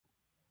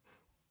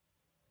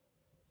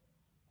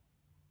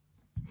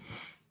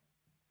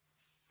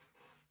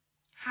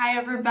Hi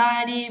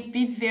everybody,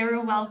 be very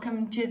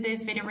welcome to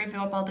this video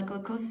review about the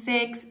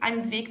GLUCO6.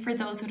 I'm Vic for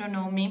those who don't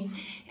know me,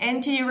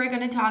 and today we're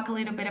going to talk a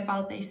little bit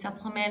about this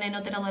supplement. I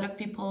know that a lot of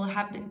people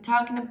have been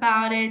talking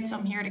about it, so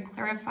I'm here to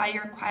clarify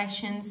your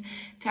questions,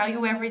 tell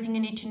you everything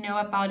you need to know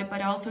about it,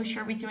 but also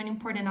share with you an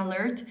important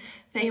alert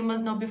that you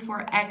must know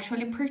before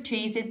actually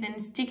purchase it. Then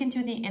stick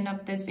until the end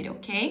of this video,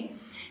 okay?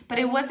 But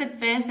it was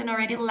advanced and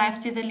already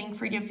left you the link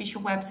for the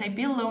official website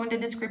below in the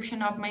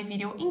description of my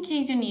video in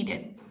case you need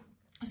it.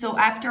 So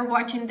after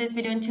watching this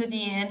video until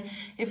the end,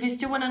 if you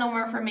still want to know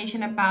more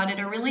information about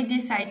it or really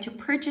decide to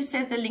purchase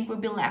it, the link will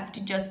be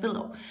left just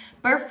below.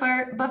 But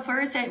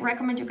first, I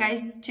recommend you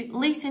guys to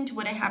listen to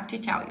what I have to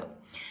tell you.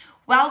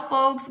 Well,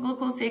 folks,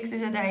 GLUCO6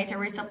 is a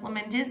dietary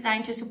supplement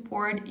designed to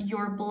support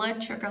your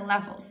blood sugar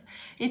levels.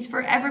 It's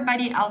for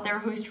everybody out there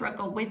who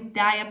struggle with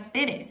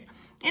diabetes.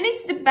 And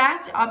it's the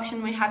best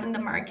option we have in the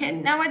market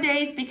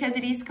nowadays because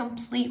it is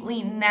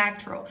completely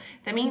natural.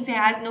 That means it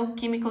has no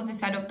chemicals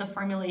inside of the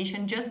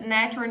formulation, just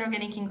natural and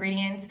organic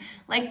ingredients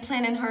like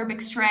plant and herb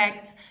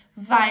extracts,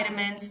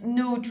 vitamins,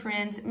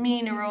 nutrients,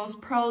 minerals,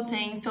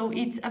 protein. So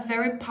it's a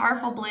very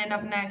powerful blend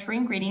of natural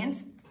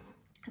ingredients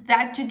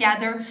that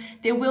together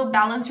they will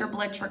balance your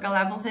blood sugar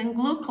levels and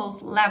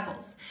glucose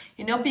levels.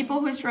 You know, people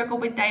who struggle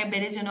with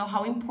diabetes, you know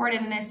how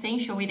important and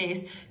essential it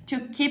is to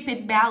keep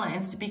it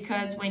balanced,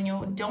 because when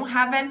you don't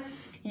have it,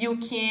 you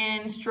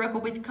can struggle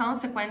with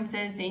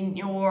consequences in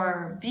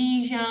your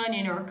vision,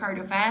 in your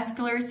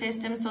cardiovascular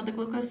system. So the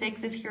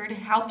GLUCO6 is here to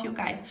help you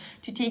guys,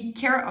 to take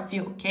care of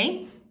you,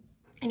 okay?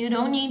 And you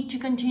don't need to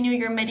continue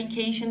your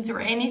medications or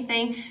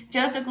anything.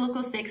 Just the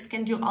GLUCO6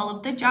 can do all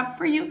of the job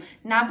for you,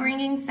 not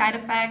bringing side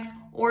effects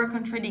or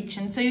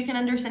contradictions. So you can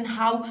understand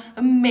how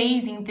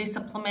amazing this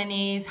supplement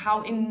is,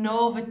 how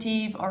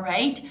innovative, all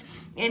right?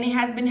 And it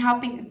has been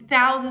helping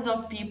thousands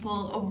of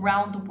people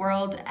around the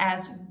world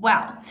as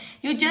well.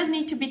 You just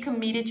need to be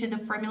committed to the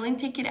formula and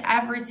take it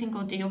every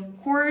single day,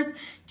 of course,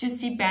 to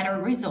see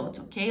better results,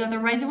 okay?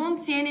 Otherwise, you won't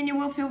see it and you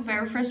will feel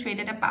very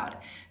frustrated about it.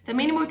 The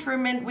minimal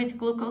treatment with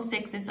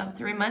GLUCO6 is of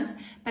 3 months,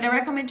 but I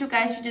recommend you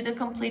guys to do the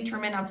complete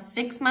treatment of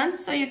 6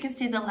 months so you can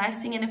see the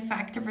lasting and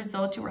effective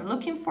results you are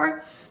looking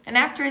for. And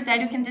after that,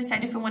 you can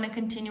decide if you want to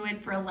continue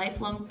it for a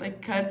lifelong,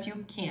 because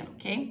you can,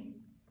 okay?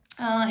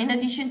 In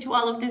addition to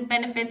all of these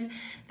benefits,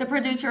 the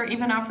producer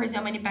even offers you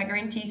a money-back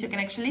guarantee, so you can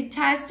actually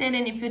test it,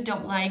 and if you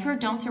don't like or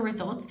don't see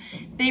results,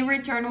 they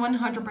return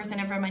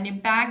 100% of your money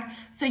back,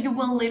 so you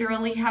will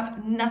literally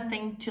have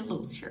nothing to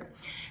lose here.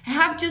 I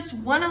have just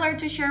one alert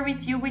to share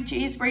with you, which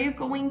is where you're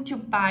going to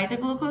buy the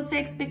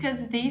GLUCO6,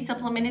 because this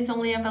supplement is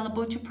only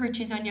available to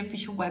purchase on the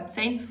official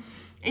website.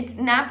 It's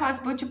not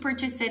possible to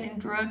purchase it in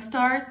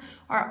drugstores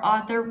or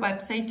other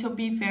websites, so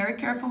be very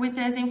careful with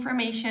this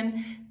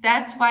information.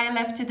 That's why I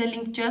left the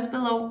link just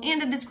below in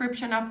the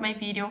description of my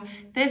video.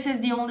 This is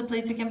the only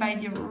place you can buy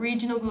the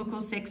original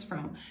GLUCO6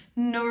 from.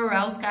 Nowhere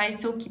else, guys,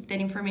 so keep that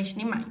information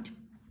in mind.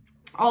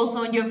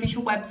 Also, on the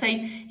official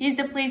website is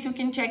the place you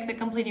can check the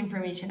complete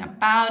information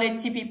about it,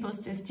 see people's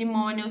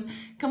testimonials,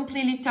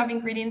 complete list of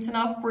ingredients, and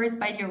of course,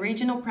 buy the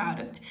original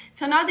product.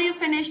 So now that you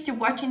finished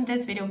watching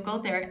this video, go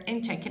there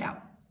and check it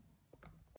out.